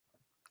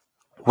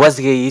What's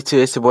good,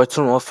 YouTube? It's your boy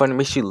Twenty1Funny.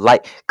 Make sure you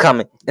like,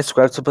 comment, and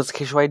subscribe to the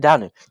notification right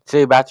down there. Today,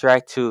 we're about to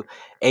react to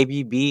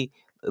AveryB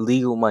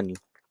Legal Money.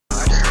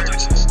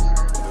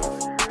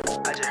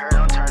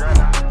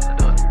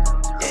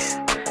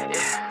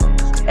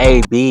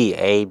 AB.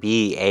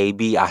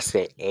 I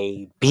said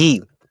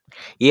AB.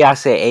 Yeah, I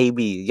said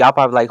AB. Y'all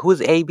probably like,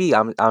 who's AB?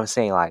 I'm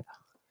saying like,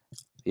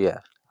 yeah,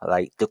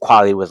 like the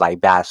quality was like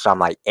bad, so I'm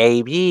like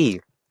AB.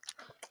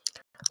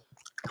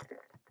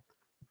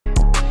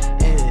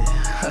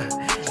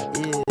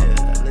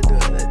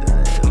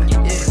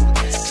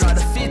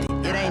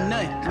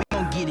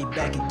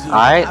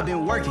 Alright. I've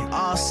been working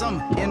all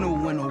summer in the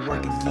winter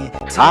work again.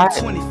 10,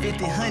 20,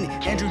 50, 100,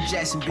 Andrew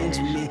Jackson,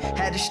 Benjamin.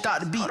 Had to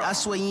start the beat, I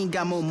swear you ain't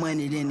got more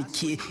money than the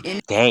kid.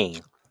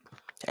 Dang.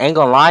 Ain't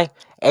gonna lie,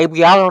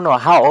 AB, I don't know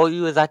how old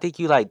you is. I think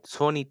you like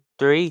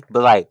 23,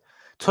 but like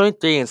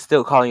 23 and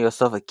still calling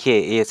yourself a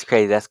kid is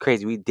crazy. That's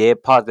crazy. We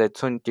did pause at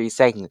 23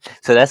 seconds.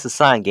 So that's a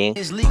sign, gang.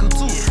 It's legal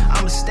too.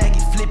 I'ma stack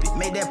it, flip it,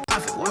 make that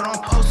profit. What I'm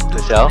supposed to do.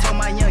 Tell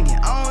my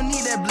youngin', I don't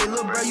need that blitz,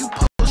 little bro, you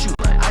post you.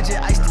 I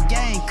just iced the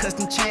game,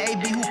 custom chain,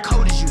 AB, who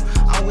coded you?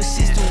 I'm with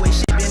sister way,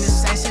 shit been the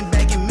same since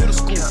back in middle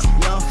school.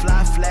 Young,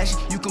 fly, flashy,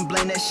 you can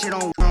blame that shit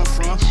on where I'm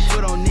from.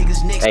 Put on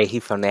niggas next. Hey, he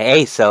from the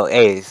A, so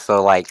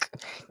like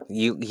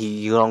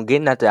you don't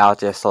get nothing out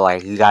there, so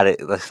like you gotta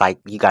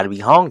be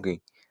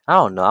hungry. I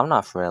don't know. I'm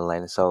not from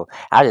Atlanta, so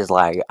I just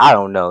like I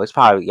don't know. It's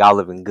probably y'all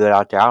living good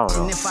out there. I don't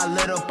know. And if I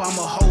let up, I'm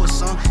a hoe or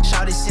some.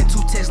 Shawty sent 2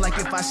 texts like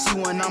if I see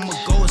one, I'ma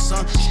go or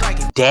some.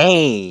 Strike it.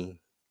 Dang.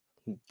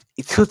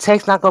 2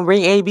 texts not gonna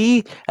bring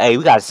AB? Hey,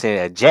 we gotta send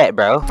a jet,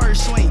 bro.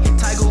 First swing,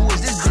 Tiger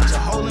Woods, this bitch a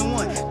hole in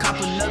one. Cop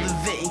another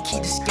vet and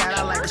keep the scat.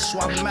 I like to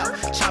swap him out.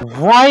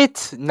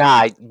 What?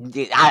 Nah,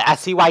 I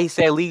see why he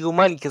said legal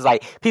money, cause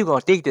like people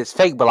gonna think this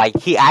fake, but like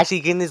he actually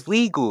getting this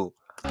legal.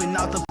 Popping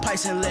out the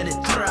pipes and let it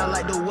clear. I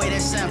like the way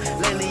that sound.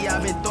 Lately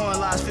I've been throwing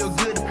lies, feel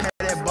good to pass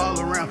that ball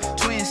around.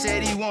 Twin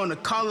said he wanna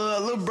call her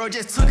up, little bro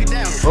just took it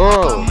down.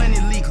 Oh. My money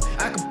legal,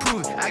 I can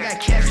prove it. I got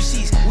cash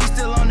receipts. We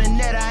still on the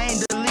net, I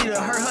ain't deleted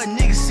her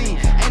niggas seen.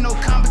 Ain't no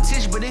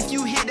competition, but if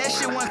you hit that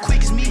shit one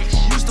quick as me.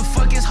 Used to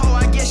fuck his hoe,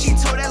 I guess she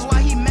told, that's why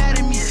he mad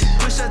at me.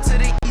 Push her to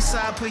the east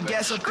side, put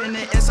gas up in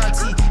the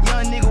SRT.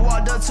 Young nigga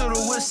walked up to the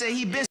whip, said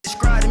he been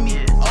subscribed to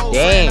me. Old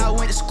friend I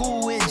went to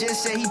school with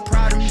just said he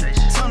proud of me.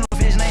 Tunnel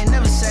vision ain't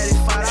never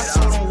satisfied, I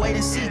told him wait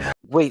and see.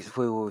 Wait.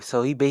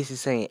 So he basically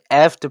saying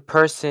F the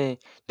person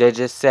that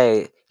just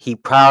said he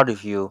proud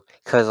of you,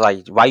 cause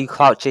like why you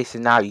clout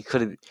chasing now? You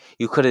could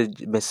have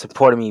been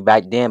supporting me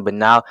back then, but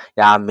now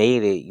that I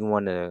made it, you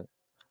wanna.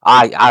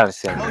 I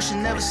understand.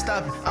 Motion never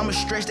stopping. I'ma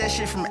stretch that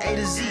shit from A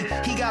to Z.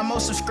 He got more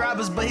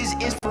subscribers, but his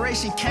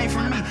inspiration came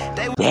from me.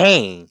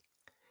 Dang.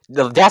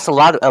 That's a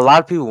lot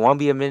of people won't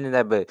be admitting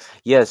that, but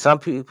yeah, some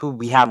people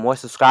be have more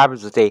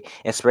subscribers, but they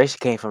inspiration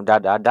came from ...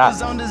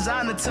 Was on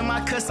designer to my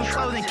custom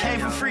clothing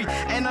came for free.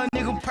 Ain't no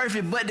nigga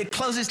perfect, but the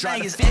closest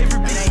thing is AveryB.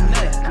 Ain't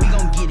nothing. We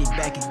gon' get it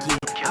back again.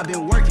 I've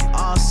been working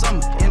all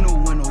summer in the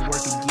winter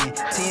work again.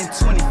 10,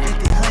 20, 50,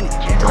 100,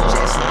 Andrew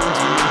Jackson,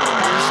 Benjamin.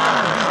 Had to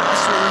start the beat, I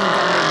swear you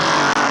gon' make me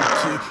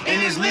kid. And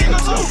it's legal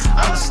too.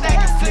 I'ma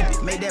stack it, flip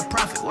it, make that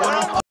profit. What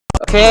I'm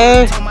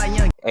okay.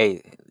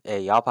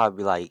 Hey, y'all probably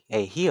be like,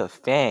 hey, he a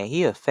fan.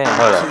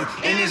 Hold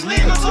up. And it's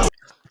legal too.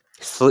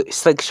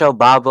 Slick Show,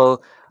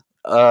 Babo,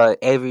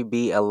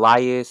 AveryB,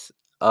 Elias,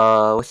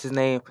 what's his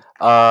name?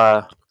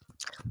 Let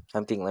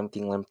me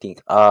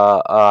think.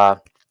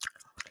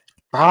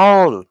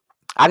 Bro,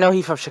 I know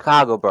he's from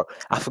Chicago, bro.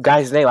 I forgot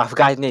his name,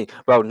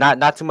 bro.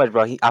 Not too much,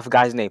 bro. I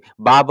forgot his name.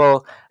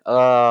 Babo,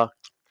 bro.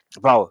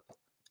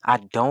 I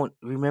don't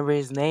remember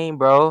his name,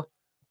 bro.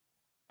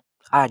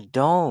 I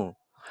don't.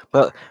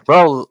 But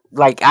bro,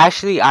 like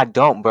actually I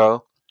don't,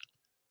 bro.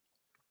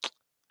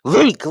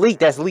 Leak.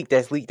 That's leak.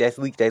 I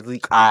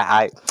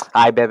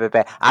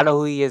bet. I know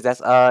who he is. That's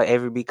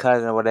AveryB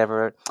cousin or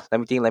whatever. Let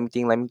me think.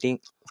 He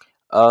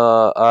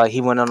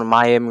went on a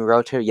Miami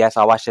road trip. Yes,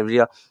 I watched the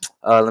video.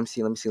 Let me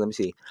see. Let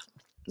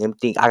me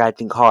think. I gotta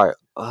think hard.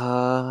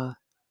 Bro,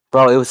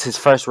 it was his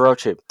first road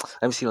trip.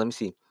 Let me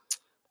see.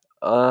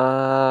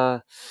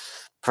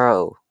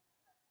 Bro,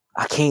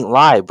 I can't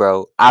lie,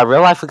 bro. I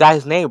realized I forgot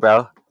his name,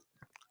 bro.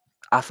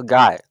 I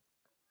forgot.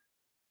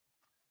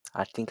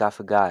 I think I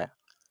forgot.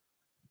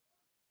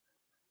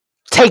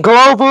 Take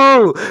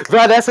Global!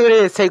 Bro, that's what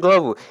it is. Take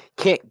Global.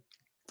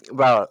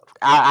 Bro,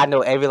 I know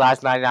every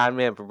last 99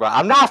 member, bro.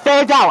 I'm not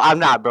fanned out. I'm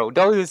not, bro.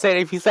 Don't even say it.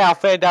 If you say I'm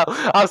fanned out,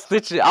 I'll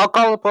snitch it. I'll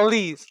call the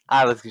police.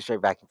 Alright, let's get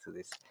straight back into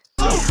this.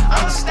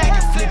 I'ma stack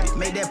it, flip it,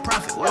 make that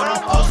profit. What I'm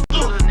supposed to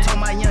do. Told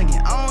my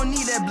youngin', I don't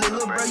need that blitz,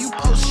 little bro, you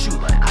post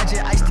shoot. I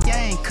just iced the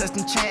game,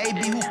 custom chain,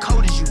 AB, who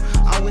coded you?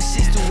 I'm with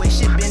sister way,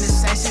 shit been the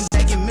same since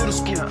back in middle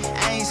school.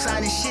 I ain't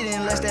signing shit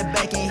unless that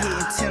back ain't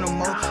hitting 10 or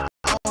more.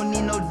 I don't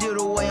need no deal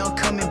the way I'm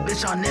coming,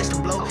 bitch, I'm next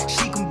to blow.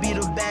 She can be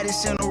the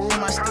baddest in the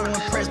room, I still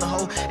impress the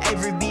hoe.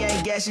 AveryB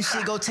ain't gashing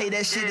shit, go take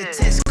that shit to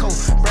Tesco.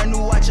 Brand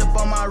new watch up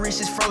on my wrist,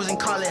 it's frozen,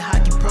 call it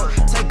hockey pro.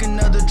 Take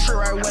another trip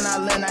right when I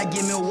land, I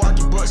get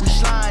Milwaukee Bucks. I'm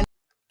sliding.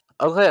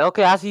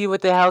 Okay, I see you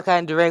with the Hellcat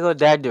and Durango.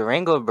 That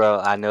Durango, bro.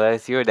 I know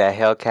that's you, that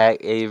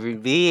Hellcat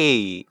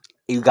AveryB.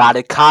 You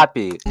gotta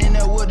copy. In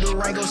there with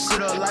Durango,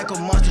 sit up like a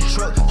monster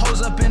truck.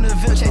 Hose up in the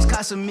Ville, chase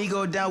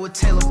Casamigo down with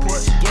Taylor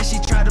Port. Yeah, she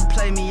tried to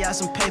play me out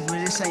some paper,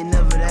 this ain't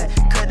never that.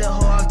 Cut the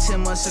hoe off 10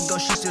 months ago,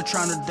 she still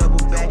trying to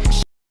double back.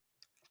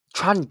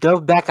 Trying to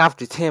double back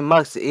after 10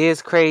 months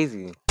is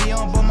crazy. She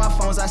on both my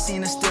phones, I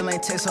seen her still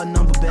ain't text her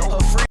number back. Her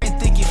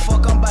friend think you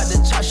fuck, I'm about to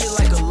chop shit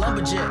like a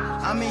lumberjack.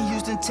 I'm in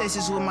Houston,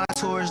 Texas with my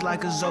tours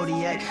like a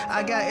Zodiac.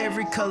 I got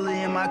every color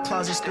in my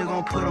closet, still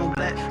gon' put on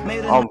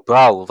black.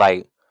 Bro,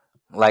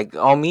 like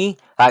on me,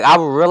 like I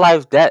would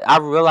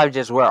realize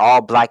just wear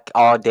all black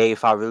all day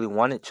if I really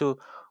wanted to.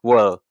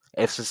 Well,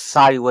 if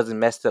society wasn't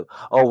messed up.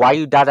 Oh, why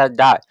you dot dot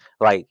dot?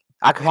 Like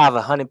I could have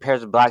 100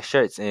 pairs of black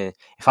shirts, and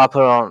if I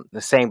put on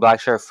the same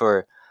black shirt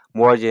for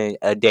more than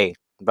a day,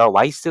 bro,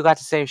 why you still got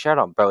the same shirt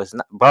on, bro? It's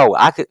not, bro.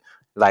 I could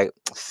like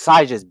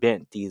society just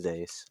bent these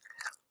days.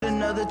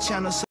 Another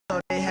channel, so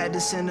they had to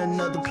send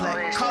another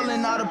play.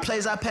 Calling all the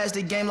plays, I passed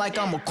the game like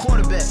I'm a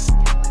quarterback.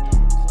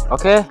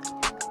 Okay.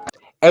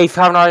 Hey, if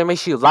you haven't already, make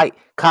sure you like,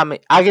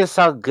 comment. I get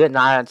some good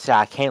 9 out of 10.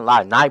 I can't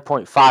lie.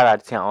 9.5 out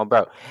of 10,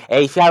 bro.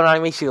 Hey, if you haven't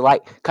already, make sure you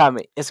like,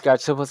 comment,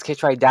 Instagram,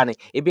 catch right down it.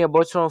 It been a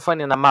boy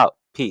Twenty1Funny, and I'm out.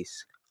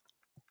 Peace.